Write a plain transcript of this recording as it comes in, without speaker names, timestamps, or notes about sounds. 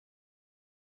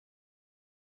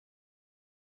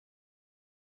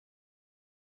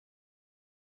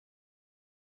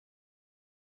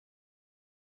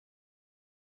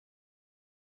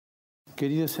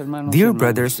Dear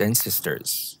brothers and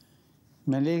sisters,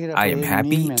 I am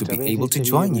happy to be able to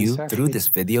join you through this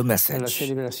video message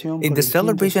in the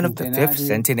celebration of the 5th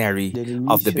centenary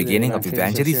of the beginning of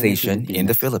evangelization in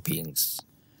the Philippines.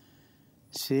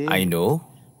 I know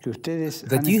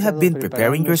that you have been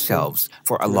preparing yourselves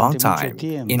for a long time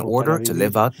in order to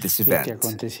live out this event.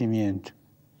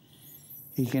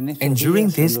 And during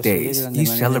these days, you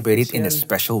celebrate it in a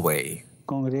special way,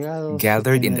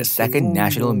 gathered in the second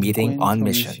national meeting on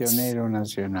missions.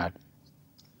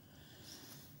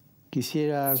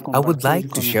 I would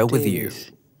like to share with you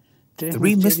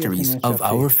 3 mysteries of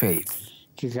our faith,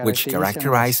 which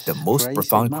characterize the most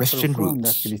profound Christian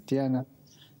roots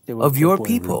of your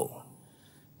people: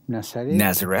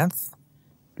 Nazareth,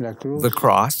 the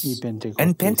cross,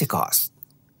 and Pentecost.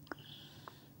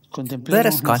 Let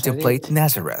us contemplate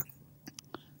Nazareth,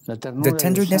 the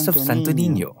tenderness of Santo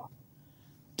Niño,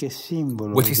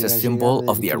 which is a symbol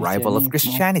of the arrival of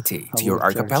Christianity to your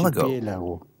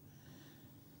archipelago.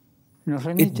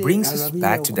 It brings us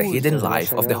back to the hidden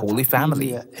life of the Holy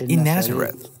Family in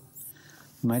Nazareth.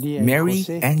 Mary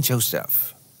and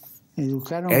Joseph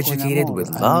educated with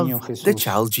love the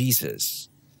child Jesus.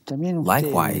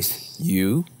 Likewise,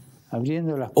 you,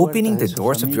 opening the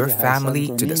doors of your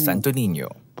family to the Santo Niño,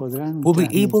 will be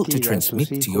able to transmit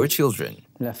to your children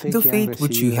the faith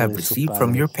which you have received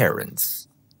from your parents.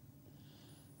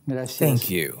 Thank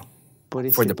you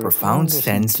for the profound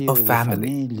sense of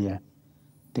family,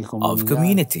 of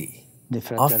community,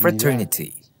 of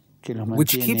fraternity,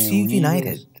 which keeps you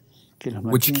united,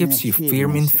 which keeps you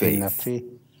firm in faith,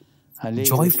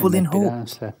 joyful in hope,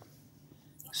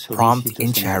 prompt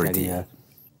in charity.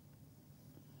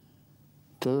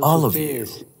 All of you,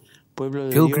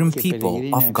 pilgrim people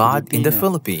of God in the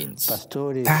Philippines,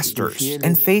 pastors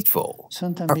and faithful,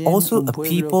 are also a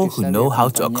people who know how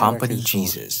to accompany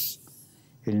Jesus,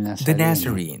 the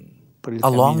Nazarene,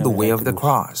 along the way of the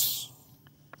cross.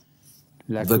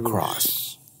 The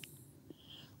cross.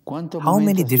 How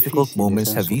many difficult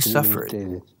moments have you suffered?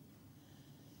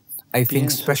 I think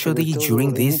especially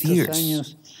during these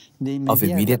years of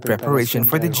immediate preparation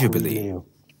for the Jubilee.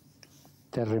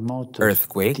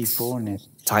 Earthquakes,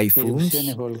 typhoons,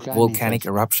 volcanic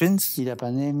eruptions,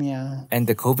 and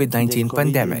the COVID-19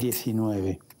 pandemic.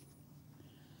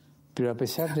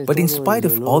 But in spite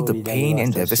of all the pain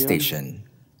and devastation,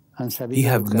 you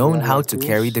have known how to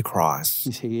carry the cross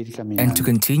and to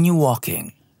continue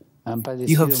walking.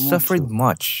 You have suffered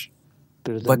much,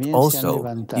 but also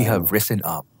you have risen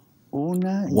up,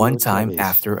 one time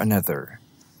after another.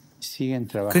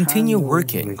 Continue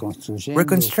working,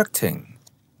 reconstructing,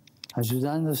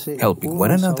 helping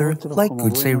one another like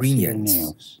good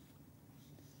Cyrenians.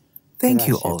 Thank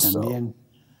you also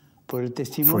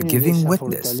for giving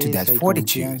witness to that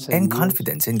fortitude and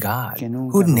confidence in God,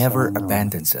 who never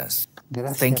abandons us.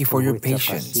 Thank you for your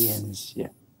patience,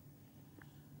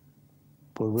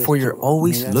 for you're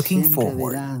always looking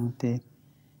forward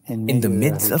in the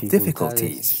midst of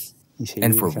difficulties,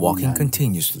 and for walking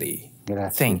continuously.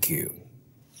 Thank you.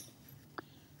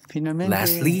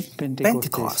 Lastly,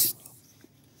 Pentecost.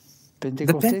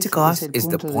 The Pentecost is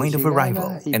the point of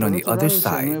arrival, and on the other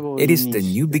side, it is the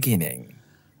new beginning.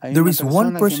 There is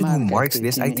one person who marks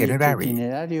this itinerary,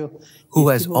 who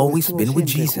has always been with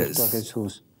Jesus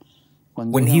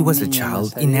when he was a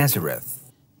child in Nazareth,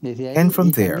 and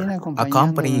from there,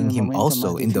 accompanying him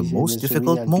also in the most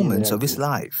difficult moments of his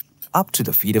life, up to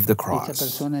the feet of the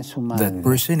cross. That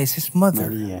person is his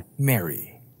mother,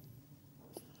 Mary.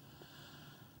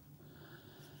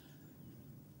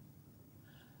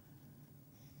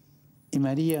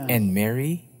 And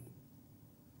Mary,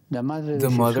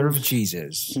 the mother of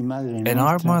Jesus, and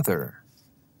our mother,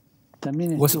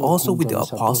 was also with the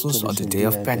apostles on the day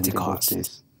of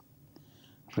Pentecost,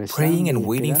 praying and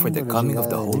waiting for the coming of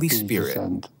the Holy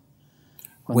Spirit.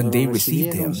 When they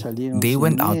received Him, they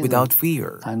went out without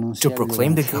fear to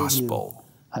proclaim the gospel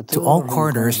to all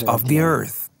corners of the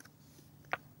earth.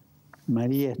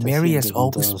 Mary has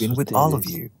always been with all of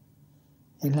you.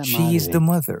 She is the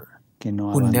mother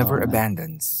who never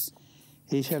abandons.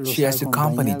 She has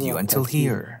accompanied you until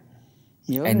here.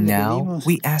 And now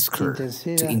we ask her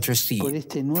to intercede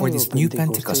for this new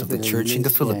Pentecost of the Church in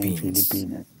the Philippines.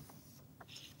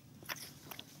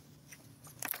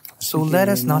 So let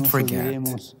us not forget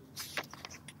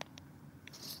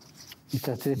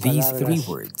these 3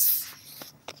 words,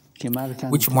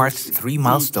 which marks 3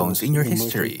 milestones in your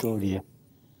history: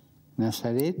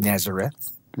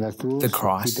 Nazareth, the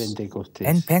cross,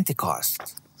 and Pentecost.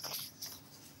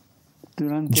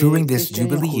 During this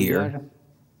Jubilee year,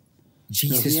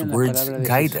 Jesus' words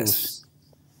guide us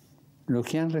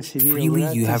Freely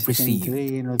you have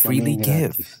received, freely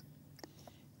give.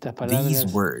 These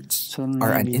words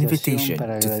are an invitation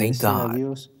to thank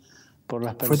God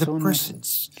for the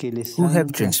persons who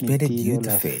have transmitted you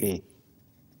the faith.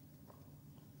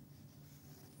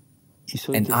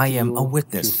 And I am a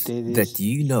witness that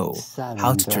you know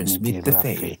how to transmit the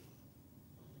faith.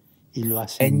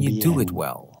 And you do it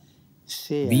well,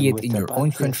 be it in your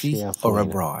own country or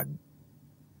abroad.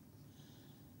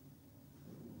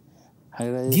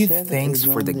 Give thanks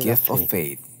for the gift of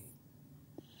faith.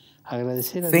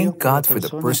 Thank God for the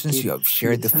persons you have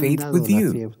shared the faith with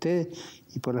you,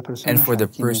 and for the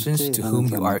persons to whom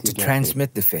you are to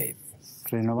transmit the faith,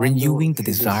 renewing the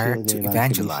desire to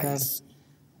evangelize,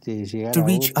 to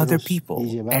reach other people,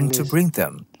 and to bring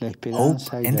them hope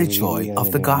and the joy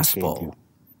of the gospel.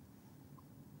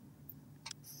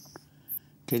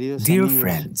 Dear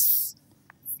friends,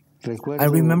 I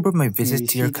remember my visit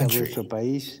to your country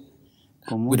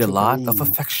with a lot of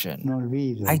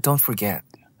affection. I don't forget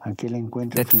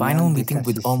that final meeting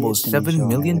with almost 7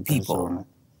 million people.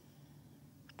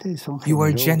 You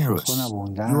are generous,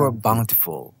 you are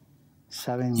bountiful.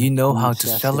 You know how to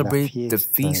celebrate the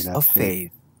feast of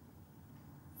faith.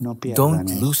 Don't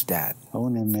lose that,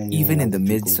 even in the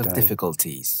midst of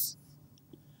difficulties.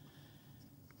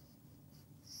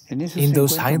 In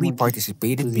those highly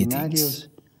participated meetings,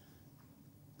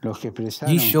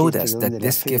 you showed us that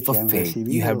this gift of faith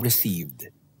you have received.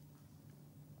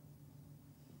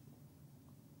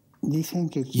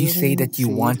 You say that you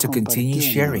want to continue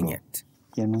sharing it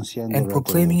and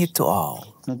proclaiming it to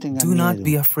all. Do not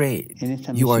be afraid.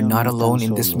 You are not alone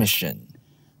in this mission.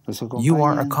 You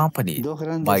are accompanied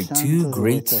by two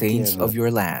great saints of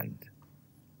your land,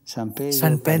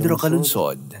 San Pedro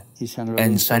Calunsod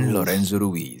and San Lorenzo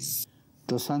Ruiz,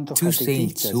 two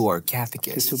saints who are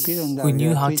catechists, who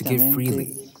knew how to give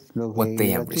freely what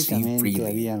they have received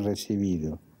freely: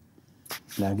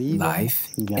 life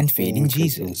and faith in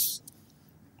Jesus.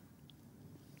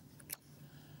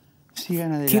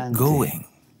 Keep going.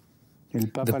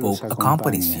 The Pope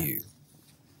accompanies you.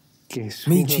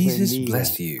 May Jesus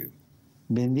bless you,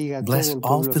 bless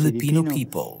all Filipino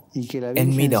people,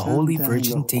 and may the Holy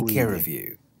Virgin take care of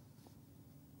you.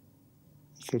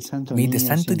 May the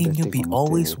Santo Niño be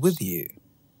always with you.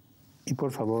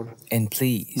 And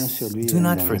please, do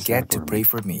not forget to pray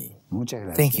for me.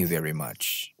 Thank you very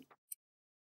much.